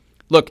agency.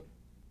 Look,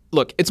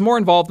 it's more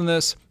involved than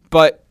this,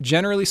 but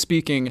generally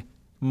speaking,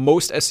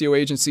 most SEO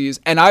agencies,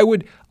 and I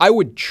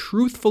would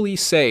truthfully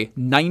say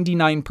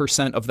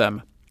 99% of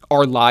them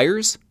are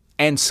liars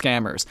and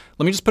scammers.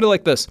 Let me just put it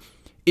like this.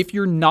 If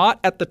you're not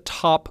at the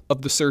top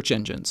of the search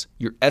engines,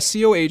 your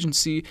SEO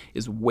agency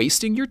is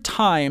wasting your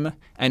time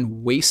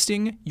and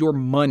wasting your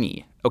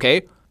money,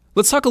 okay?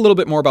 Let's talk a little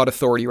bit more about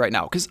authority right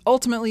now, because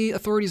ultimately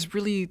authority is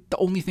really the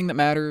only thing that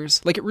matters.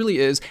 Like, it really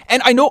is.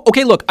 And I know,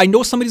 okay, look, I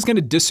know somebody's going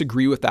to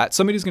disagree with that.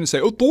 Somebody's going to say,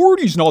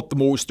 authority's not the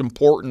most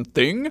important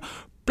thing,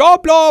 blah,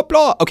 blah,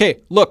 blah. Okay,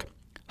 look,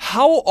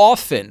 how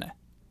often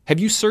have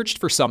you searched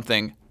for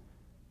something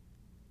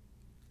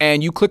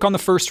and you click on the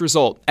first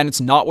result and it's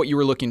not what you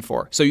were looking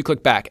for, so you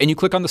click back, and you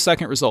click on the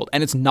second result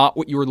and it's not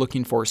what you were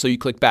looking for, so you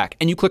click back,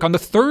 and you click on the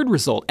third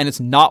result and it's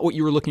not what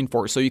you were looking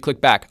for, so you click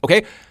back,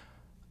 okay?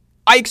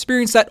 I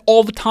experience that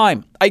all the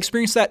time.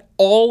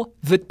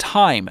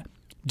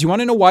 Do you want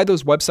to know why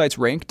those websites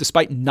rank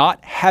despite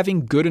not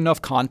having good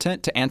enough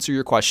content to answer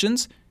your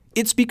questions?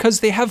 It's because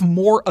they have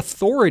more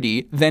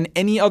authority than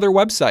any other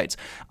websites.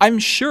 I'm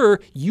sure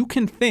you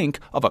can think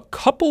of a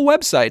couple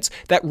websites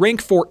that rank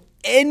for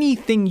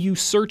anything you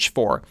search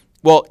for.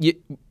 Well,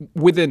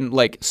 within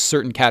like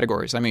certain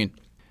categories. I mean,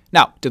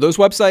 now, do those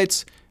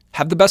websites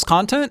have the best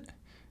content?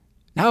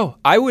 No,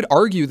 I would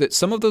argue that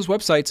some of those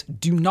websites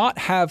do not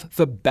have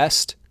the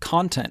best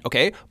content,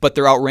 okay? But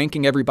they're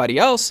outranking everybody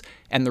else.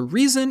 And the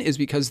reason is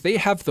because they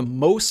have the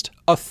most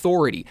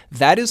authority.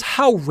 That is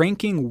how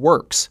ranking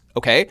works,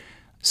 okay?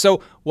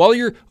 So while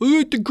you're,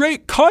 the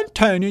great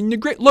content and the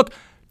great, look,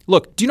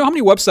 do you know how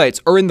many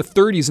websites are in the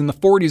 30s and the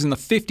 40s and the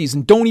 50s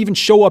and don't even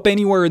show up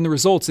anywhere in the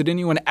results that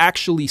anyone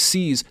actually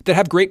sees that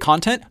have great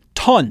content?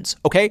 Tons,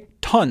 okay?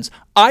 Tons.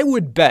 I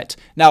would bet,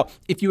 now,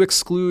 if you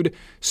exclude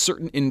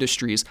certain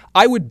industries,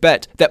 I would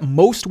bet that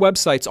most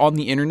websites on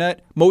the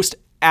internet, most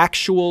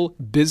actual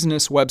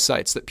business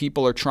websites that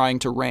people are trying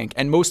to rank,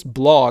 and most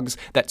blogs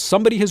that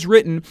somebody has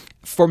written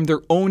from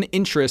their own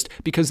interest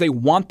because they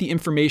want the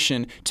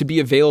information to be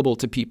available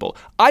to people.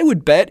 I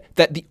would bet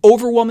that the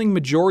overwhelming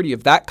majority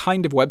of that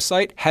kind of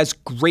website has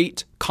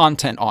great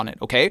content on it,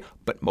 okay?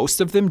 But most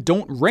of them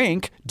don't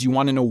rank. Do you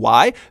want to know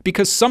why?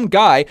 Because some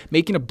guy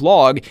making a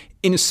blog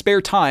in his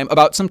spare time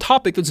about some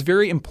topic that's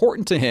very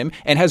important to him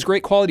and has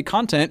great quality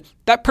content,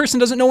 that person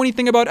doesn't know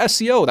anything about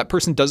SEO. That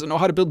person doesn't know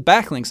how to build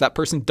backlinks. That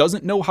person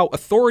doesn't know how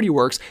authority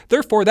works.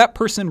 Therefore, that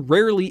person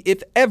rarely,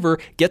 if ever,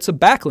 gets a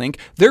backlink.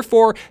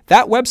 Therefore,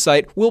 that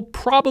website will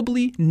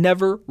probably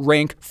never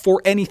rank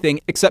for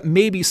anything except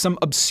maybe some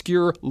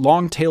obscure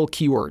long tail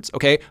keywords,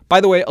 okay? By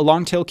the way, a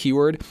long tail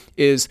keyword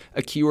is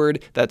a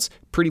keyword that's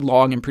pretty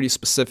long and pretty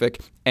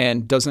specific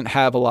and doesn't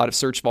have a lot of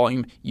search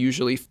volume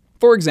usually.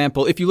 For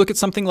example, if you look at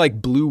something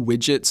like blue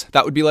widgets,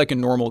 that would be like a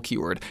normal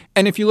keyword.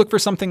 And if you look for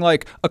something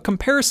like a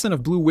comparison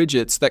of blue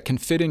widgets that can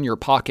fit in your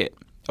pocket,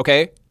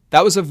 okay?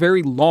 That was a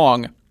very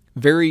long,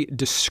 very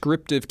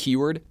descriptive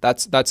keyword.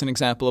 That's an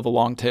example of a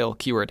long tail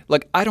keyword.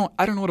 Like, I don't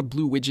know what a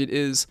blue widget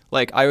is.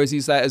 Like, I always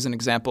use that as an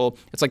example.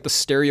 It's like the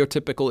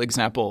stereotypical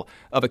example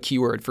of a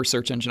keyword for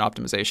search engine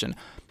optimization.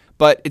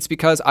 But it's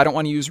because I don't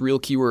want to use real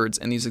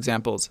keywords in these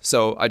examples.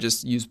 So I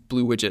just use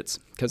blue widgets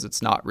because it's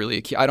not really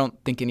a key. I don't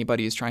think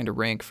anybody is trying to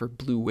rank for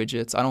blue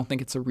widgets. I don't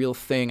think it's a real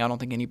thing. I don't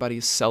think anybody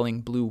is selling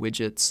blue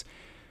widgets.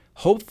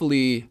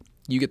 Hopefully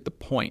you get the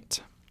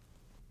point.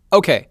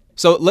 Okay,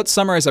 so let's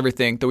summarize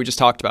everything that we just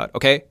talked about,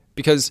 okay?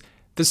 Because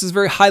this is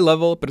very high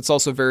level, but it's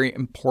also very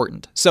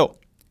important. So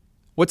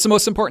what's the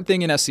most important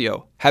thing in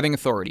SEO? Having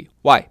authority.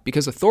 Why?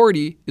 Because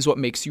authority is what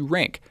makes you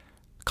rank.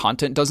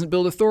 Content doesn't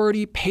build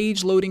authority.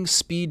 Page loading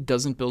speed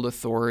doesn't build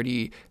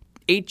authority.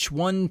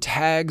 H1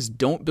 tags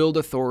don't build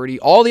authority.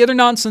 All the other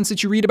nonsense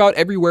that you read about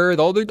everywhere,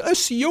 all the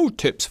SEO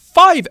tips,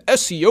 5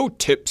 SEO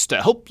tips to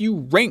help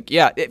you rank.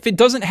 Yeah, if it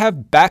doesn't have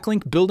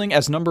backlink building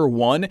as number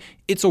 1,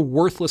 it's a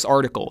worthless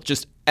article.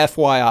 Just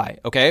FYI,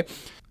 okay?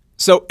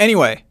 So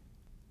anyway,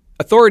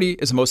 authority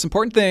is the most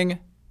important thing,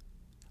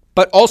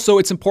 but also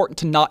it's important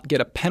to not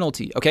get a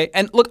penalty, okay?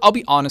 And look, I'll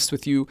be honest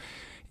with you.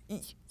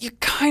 You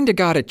kind of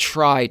got to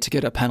try to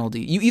get a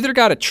penalty. You either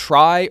got to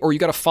try or you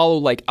got to follow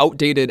like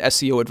outdated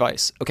SEO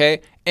advice,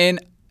 okay?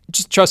 And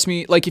just trust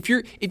me, like if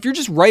you're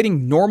just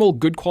writing normal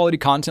good quality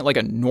content like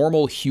a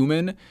normal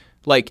human,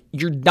 like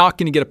you're not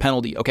going to get a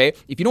penalty, okay?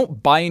 If you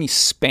don't buy any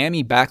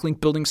spammy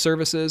backlink building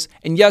services,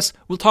 and yes,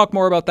 we'll talk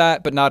more about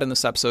that, but not in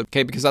this episode,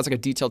 okay? Because that's like a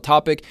detailed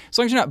topic. As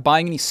long as you're not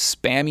buying any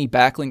spammy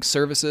backlink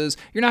services,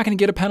 you're not going to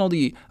get a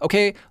penalty,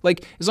 okay?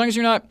 Like as long as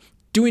you're not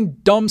doing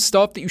dumb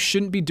stuff that you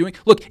shouldn't be doing.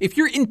 Look, if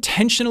you're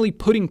intentionally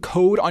putting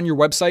code on your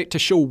website to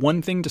show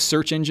one thing to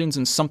search engines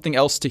and something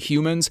else to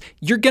humans,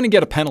 you're going to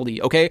get a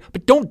penalty, okay?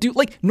 But don't do,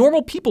 like,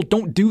 normal people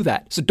don't do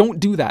that. So don't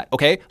do that,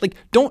 okay? Like,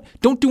 don't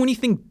do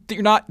anything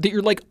that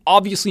you're like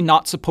obviously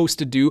not supposed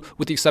to do,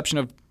 with the exception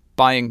of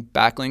buying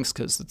backlinks,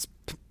 because that's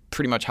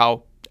pretty much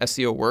how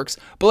SEO works.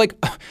 But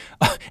like,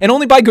 and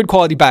only buy good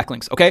quality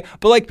backlinks, okay?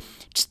 But like,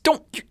 just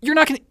don't,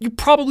 you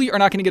probably are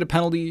not going to get a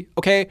penalty,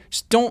 okay?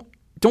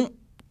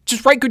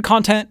 Just write good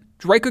content.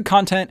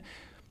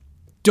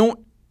 Don't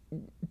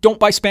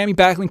buy spammy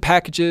backlink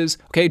packages,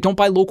 okay? Don't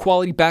buy low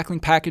quality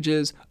backlink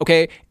packages,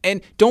 okay?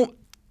 And don't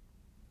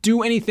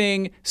do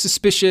anything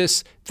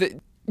suspicious.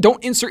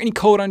 Don't insert any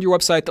code on your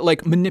website that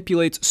like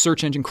manipulates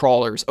search engine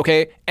crawlers,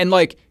 okay? And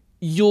like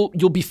you'll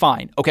be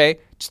fine, okay?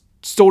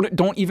 Just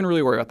don't even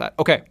really worry about that.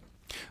 Okay.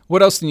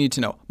 What else do you need to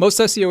know? Most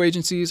SEO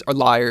agencies are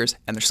liars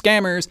and they're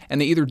scammers,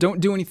 and they either don't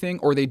do anything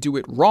or they do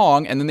it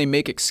wrong, and then they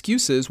make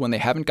excuses when they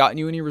haven't gotten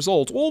you any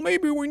results. Well,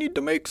 maybe we need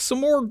to make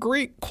some more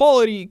great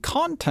quality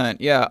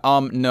content. Yeah,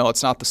 no,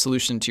 it's not the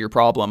solution to your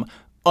problem.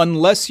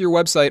 Unless your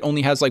website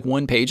only has like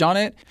one page on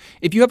it.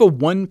 If you have a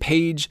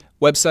one-page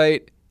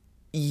website,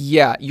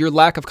 yeah, your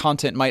lack of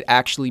content might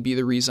actually be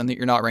the reason that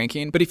you're not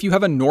ranking. But if you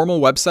have a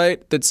normal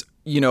website that's,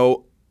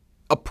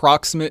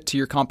 approximate to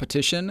your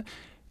competition,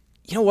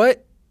 you know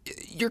what?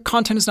 Your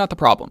content is not the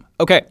problem.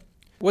 Okay,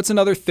 what's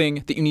another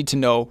thing that you need to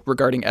know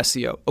regarding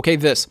SEO? Okay,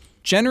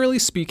 generally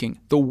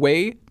speaking, the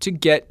way to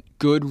get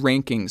good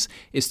rankings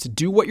is to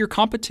do what your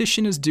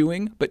competition is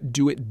doing, but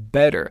do it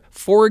better.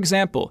 For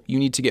example, you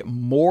need to get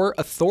more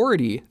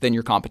authority than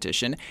your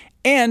competition.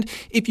 And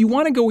if you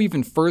want to go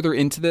even further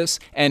into this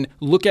and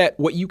look at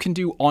what you can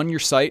do on your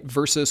site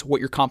versus what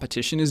your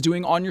competition is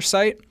doing on your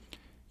site,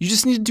 you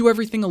just need to do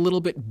everything a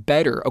little bit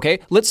better, okay?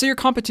 Let's say your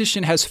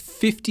competition has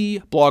 50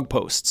 blog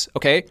posts,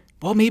 okay?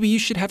 Well, maybe you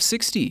should have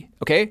 60,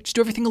 okay? Just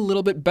do everything a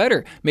little bit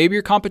better. Maybe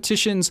your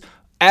competition's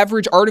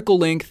average article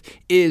length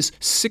is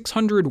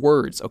 600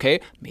 words, okay?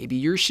 Maybe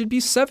yours should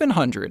be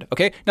 700,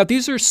 okay? Now,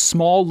 these are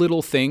small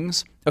little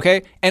things,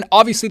 okay? And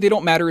obviously, they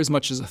don't matter as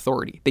much as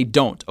authority. They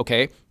don't,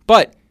 okay?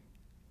 But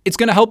it's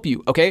going to help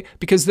you, okay?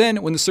 Because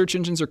then when the search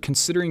engines are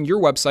considering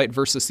your website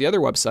versus the other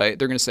website,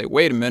 they're going to say,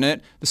 wait a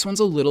minute, this one's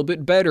a little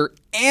bit better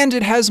and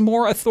it has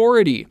more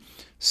authority.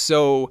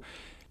 So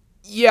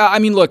yeah, I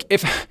mean, look,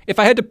 if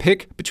I had to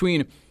pick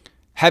between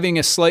having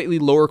a slightly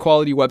lower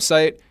quality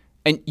website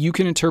And you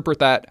can interpret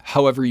that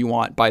however you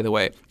want, by the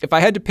way. If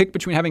I had to pick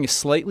between having a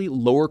slightly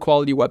lower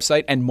quality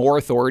website and more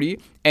authority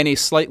and a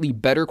slightly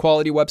better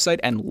quality website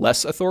and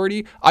less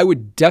authority, I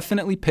would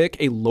definitely pick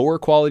a lower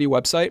quality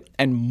website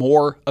and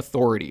more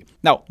authority.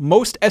 Now,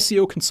 most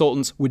SEO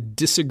consultants would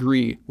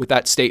disagree with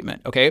that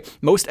statement, okay?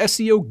 Most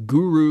SEO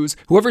gurus,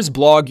 whoever's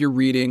blog you're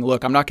reading,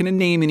 look, I'm not going to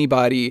name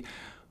anybody.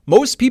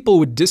 Most people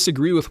would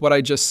disagree with what I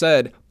just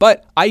said,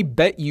 but I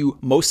bet you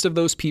most of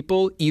those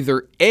people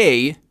either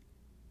A,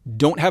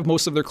 don't have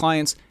most of their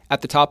clients at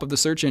the top of the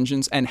search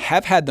engines and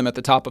have had them at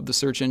the top of the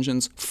search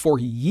engines for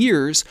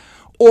years,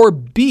 or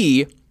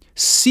B,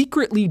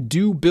 secretly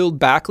do build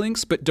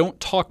backlinks but don't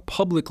talk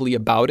publicly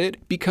about it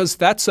because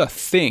that's a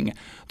thing.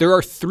 There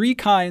are 3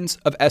 kinds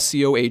of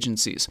SEO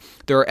agencies.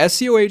 There are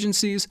SEO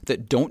agencies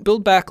that don't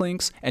build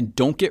backlinks and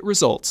don't get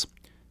results.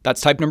 That's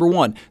type number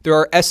 1. There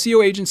are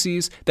SEO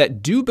agencies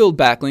that do build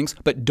backlinks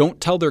but don't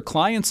tell their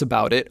clients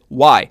about it.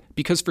 Why?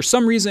 Because for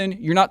some reason,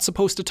 you're not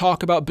supposed to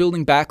talk about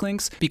building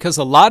backlinks because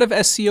a lot of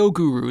SEO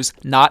gurus,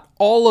 not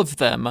all of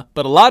them,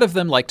 but a lot of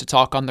them like to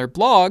talk on their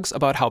blogs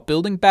about how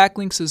building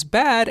backlinks is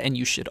bad and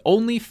you should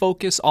only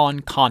focus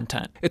on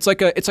content. It's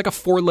like a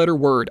 4-letter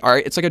word, all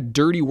right? It's like a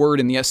dirty word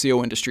in the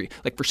SEO industry.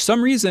 Like for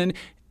some reason,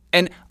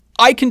 and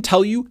I can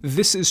tell you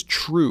this is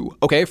true,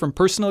 okay? From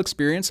personal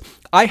experience,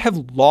 I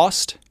have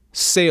lost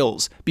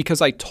sales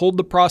because I told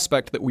the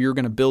prospect that we were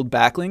going to build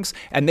backlinks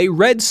and they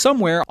read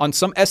somewhere on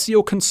some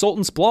SEO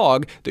consultant's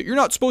blog that you're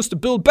not supposed to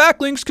build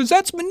backlinks because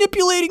that's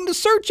manipulating the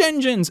search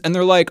engines. And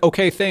they're like,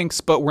 okay,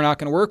 thanks, but we're not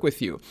going to work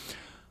with you.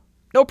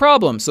 No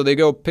problem. So they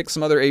go pick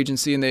some other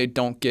agency and they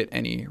don't get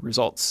any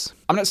results.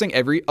 I'm not saying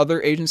every other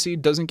agency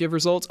doesn't give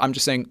results. I'm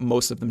just saying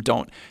most of them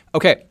don't.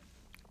 Okay.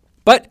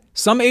 But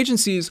some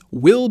agencies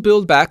will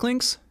build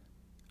backlinks,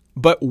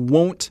 but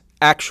won't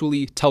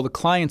actually tell the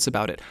clients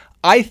about it.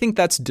 I think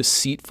that's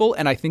deceitful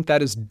and I think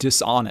that is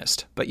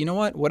dishonest. But you know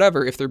what?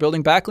 Whatever. If they're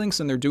building backlinks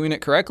and they're doing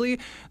it correctly,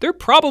 they're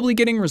probably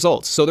getting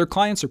results. So their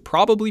clients are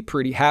probably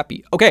pretty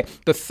happy. Okay,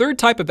 the third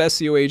type of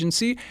SEO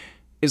agency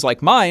is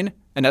like mine,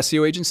 an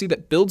SEO agency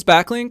that builds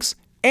backlinks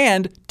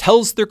and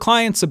tells their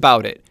clients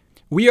about it.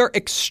 We are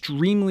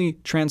extremely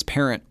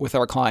transparent with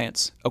our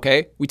clients,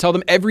 okay? We tell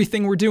them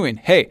everything we're doing.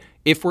 Hey,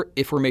 if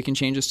we're making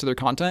changes to their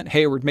content,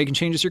 hey, we're making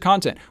changes to your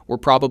content. We're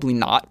probably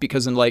not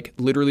because in like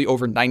literally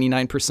over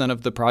 99%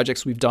 of the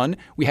projects we've done,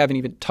 we haven't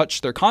even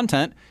touched their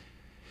content.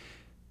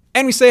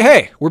 And we say,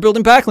 hey, we're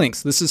building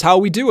backlinks. This is how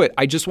we do it.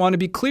 I just want to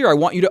be clear. I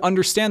want you to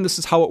understand this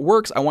is how it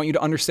works. I want you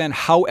to understand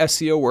how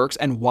SEO works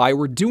and why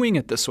we're doing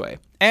it this way.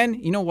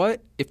 And you know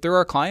what? If they're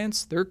our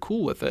clients, they're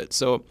cool with it.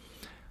 So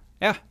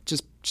yeah,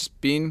 just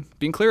being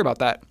clear about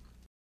that.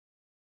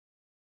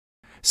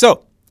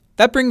 So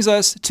that brings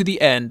us to the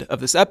end of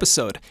this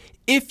episode.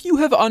 If you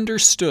have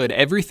understood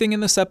everything in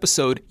this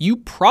episode, you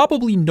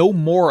probably know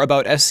more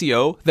about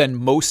SEO than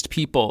most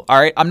people. All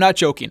right, I'm not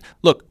joking.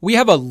 Look, we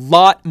have a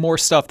lot more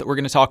stuff that we're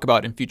going to talk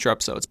about in future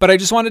episodes, but I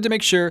just wanted to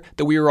make sure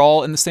that we were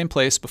all in the same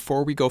place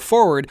before we go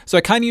forward. So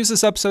I kind of use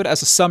this episode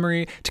as a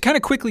summary to kind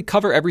of quickly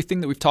cover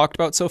everything that we've talked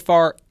about so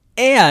far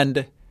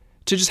and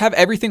to just have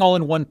everything all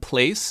in one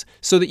place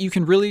so that you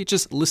can really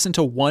just listen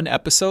to one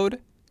episode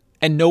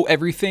and know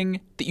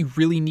everything that you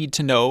really need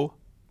to know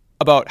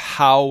about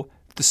how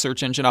the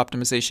search engine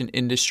optimization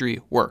industry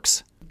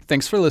works.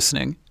 Thanks for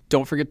listening.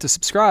 Don't forget to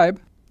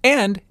subscribe.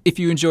 And if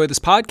you enjoy this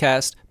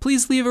podcast,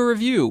 please leave a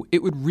review.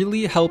 It would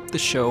really help the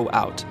show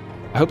out.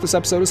 I hope this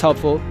episode was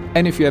helpful.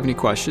 And if you have any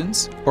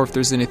questions, or if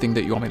there's anything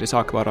that you want me to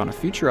talk about on a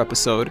future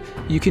episode,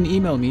 you can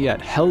email me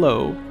at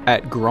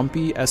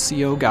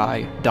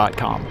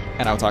hello@grumpyseoguy.com.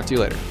 And I'll talk to you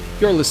later.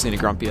 You're listening to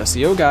Grumpy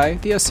SEO Guy,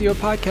 the SEO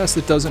podcast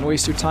that doesn't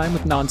waste your time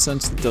with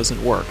nonsense that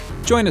doesn't work.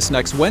 Join us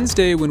next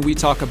Wednesday when we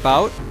talk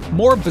about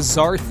more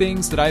bizarre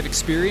things that I've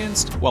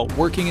experienced while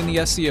working in the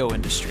SEO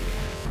industry.